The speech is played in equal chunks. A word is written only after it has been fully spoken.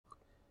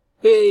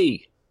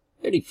Hey,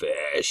 Eddie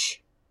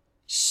Fish.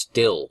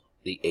 Still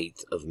the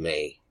 8th of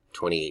May,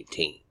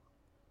 2018.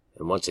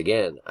 And once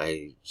again,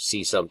 I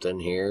see something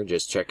here,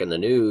 just checking the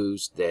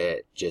news,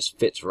 that just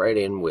fits right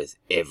in with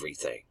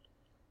everything.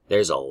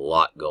 There's a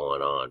lot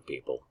going on,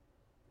 people.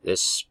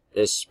 This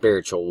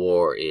spiritual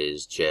war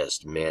is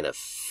just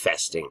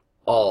manifesting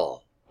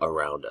all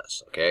around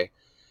us, okay?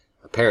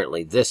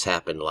 Apparently this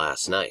happened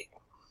last night.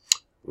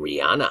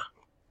 Rihanna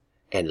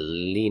and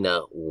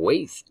Lena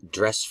Waithe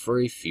dress for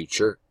a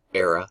future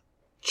era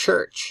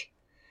church.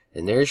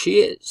 And there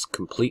she is,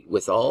 complete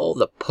with all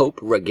the Pope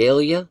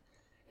regalia,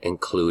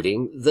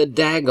 including the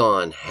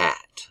daggone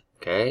hat.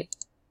 Okay?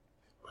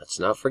 Let's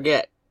not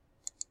forget.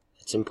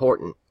 It's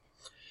important.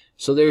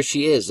 So there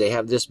she is. They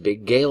have this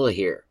big gala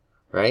here,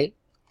 right?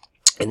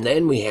 And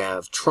then we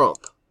have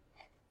Trump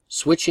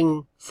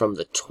switching from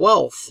the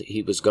 12th,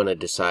 he was going to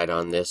decide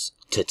on this,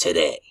 to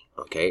today,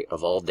 okay,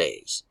 of all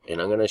days.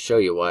 And I'm going to show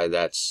you why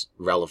that's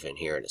relevant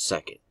here in a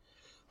second.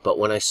 But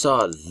when I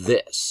saw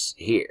this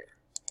here,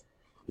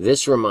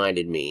 this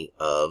reminded me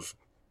of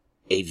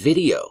a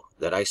video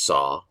that I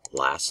saw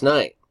last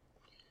night.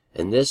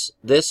 And this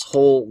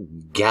whole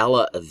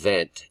gala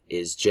event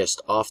is just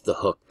off the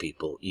hook,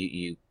 people.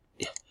 You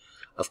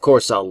of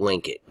course I'll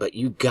link it, but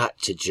you got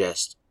to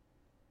just,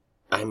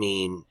 I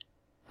mean,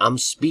 I'm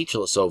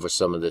speechless over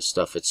some of this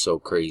stuff. It's so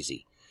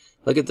crazy.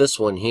 Look at this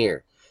one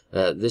here.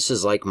 This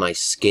is like my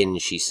skin,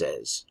 she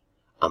says.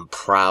 I'm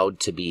proud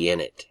to be in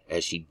it,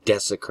 as she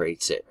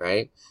desecrates it,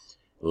 right?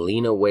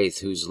 Lena Waithe,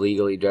 who's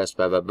legally dressed,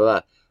 blah, blah,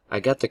 blah. I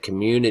got the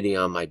community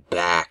on my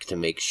back to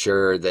make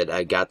sure that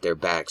I got their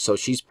back. So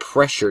she's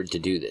pressured to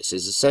do this.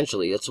 Is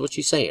essentially, that's what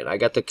she's saying. I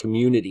got the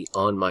community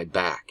on my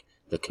back.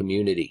 The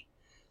community.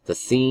 The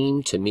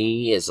theme to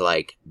me is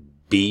like,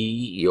 be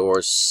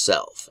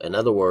yourself. In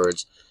other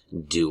words,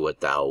 do what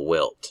thou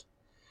wilt.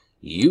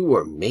 You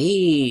were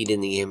made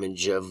in the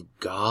image of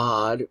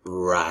God,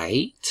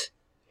 right?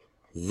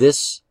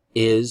 This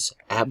is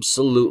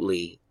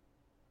absolutely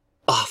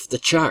off the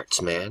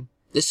charts, man.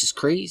 This is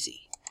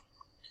crazy.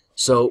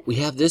 So we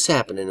have this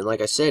happening, and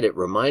like I said, it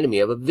reminded me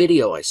of a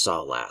video I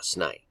saw last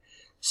night.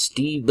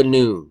 Steve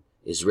Bannon,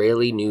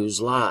 Israeli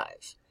News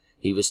Live.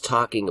 He was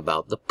talking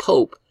about the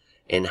Pope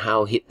and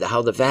how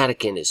the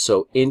Vatican is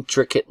so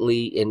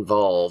intricately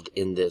involved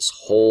in this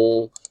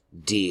whole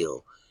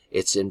deal.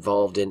 It's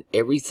involved in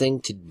everything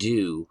to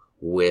do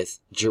with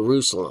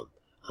Jerusalem.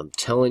 I'm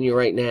telling you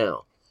right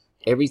now,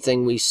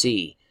 everything we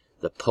see,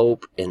 the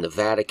Pope and the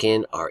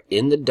Vatican are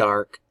in the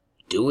dark,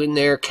 doing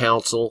their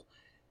counsel,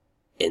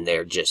 and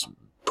they're just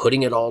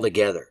putting it all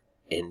together.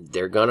 And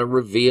they're going to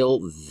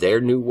reveal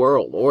their new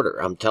world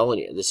order. I'm telling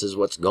you, this is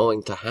what's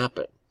going to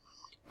happen.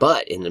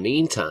 But in the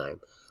meantime,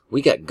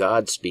 we got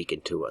God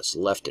speaking to us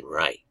left and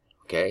right.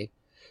 Okay?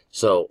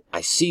 So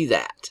I see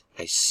that.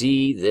 I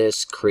see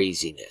this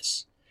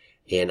craziness.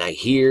 And I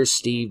hear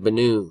Steve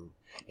Bannon,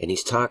 and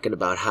he's talking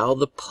about how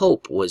the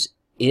Pope was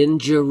in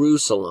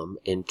Jerusalem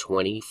in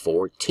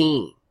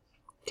 2014.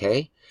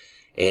 Okay?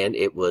 And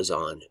it was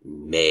on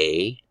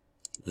May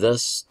the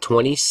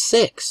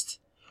 26th,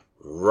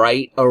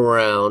 right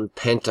around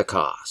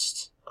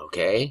Pentecost.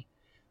 Okay?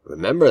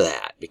 Remember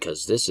that,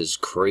 because this is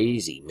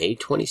crazy. May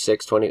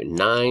 26th,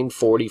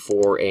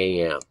 9:44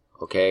 a.m.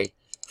 Okay?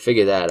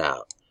 Figure that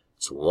out.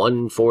 It's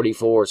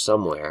 1:44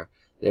 somewhere.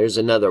 There's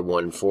another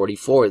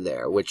 144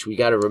 there, which we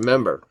got to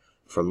remember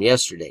from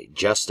yesterday.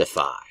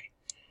 Justify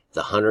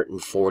the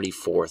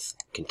 144th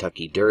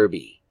Kentucky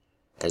Derby,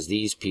 as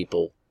these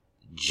people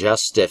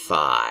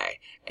justify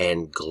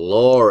and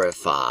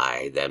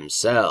glorify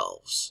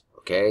themselves.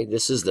 Okay?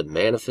 This is the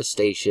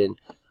manifestation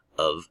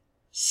of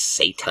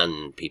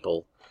Satan,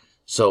 people.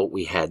 So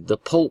we had the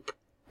Pope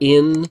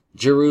in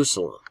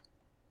Jerusalem,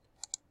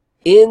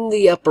 in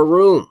the upper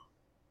room,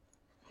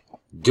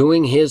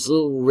 doing his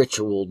little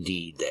ritual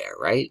deed there,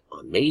 right?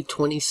 On May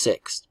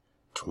 26th,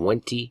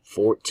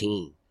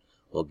 2014.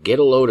 Well, get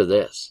a load of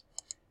this.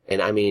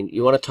 And I mean,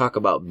 you want to talk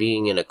about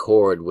being in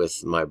accord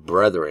with my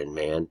brethren,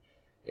 man.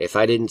 If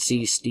I didn't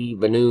see Steve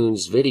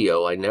Bannon's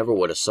video, I never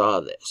would have saw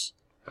this,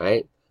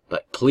 right?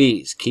 But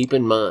please keep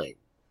in mind,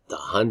 the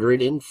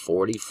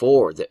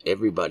 144 that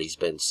everybody's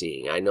been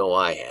seeing, I know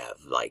I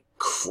have, like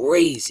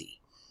crazy.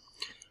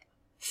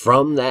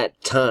 From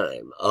that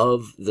time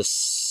of the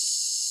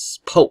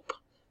Pope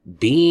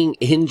being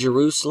in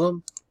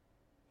Jerusalem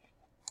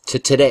to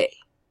today,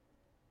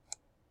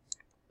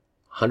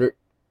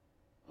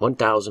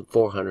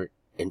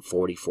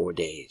 1,444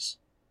 days.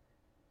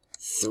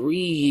 3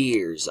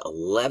 years,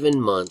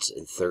 11 months,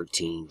 and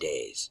 13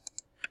 days.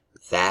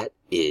 That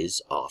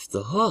is off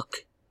the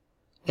hook.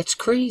 That's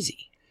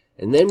crazy.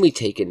 And then we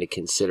take into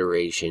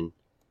consideration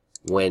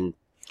when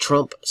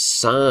Trump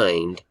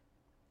signed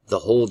the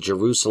whole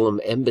Jerusalem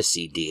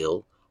embassy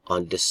deal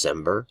on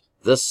December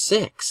the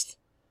 6th.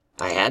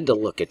 I had to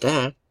look at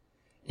that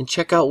and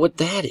check out what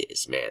that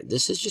is, man.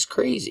 This is just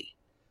crazy.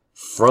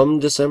 From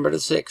December the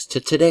 6th to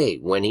today,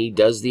 when he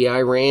does the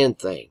Iran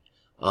thing,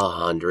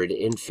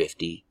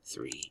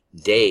 153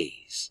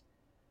 days.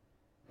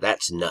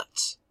 That's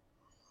nuts.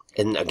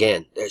 And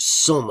again, there's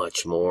so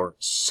much more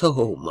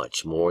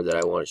that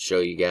I want to show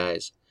you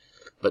guys.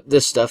 But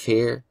this stuff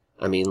here,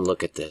 I mean,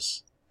 look at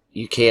this.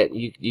 You can't,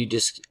 you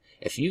just,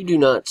 if you do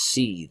not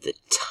see the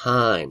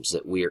times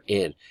that we're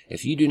in,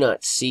 if you do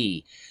not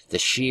see the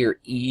sheer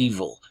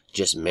evil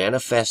just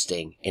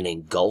manifesting and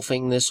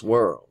engulfing this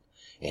world,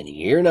 and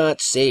you're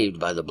not saved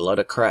by the blood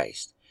of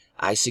Christ,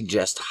 I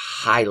suggest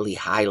highly,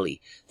 highly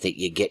that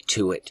you get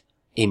to it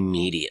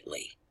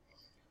immediately.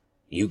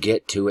 You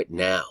get to it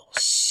now.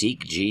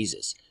 Seek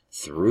Jesus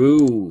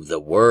through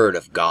the Word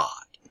of God.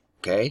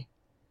 Okay?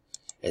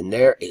 And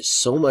there is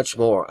so much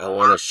more I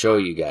want to show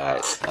you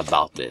guys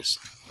about this.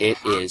 It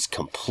is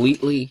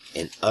completely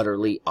and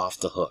utterly off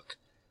the hook.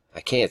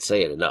 I can't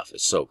say it enough.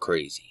 It's so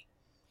crazy.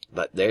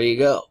 But there you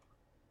go.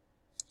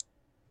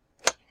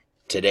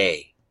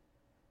 Today,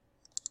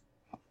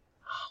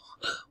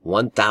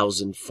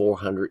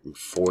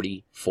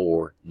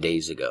 1,444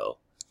 days ago,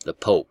 the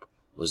Pope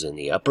was in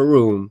the upper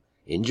room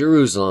in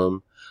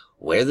Jerusalem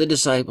where the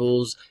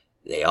disciples,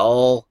 they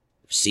all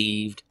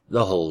received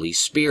the Holy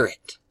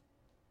Spirit.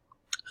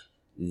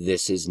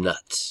 This is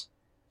nuts.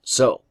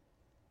 So,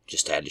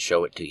 just had to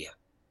show it to you.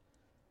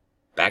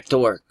 Back to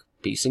work.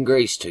 Peace and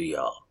grace to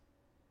y'all.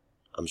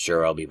 I'm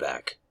sure I'll be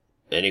back.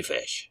 Any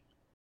fish.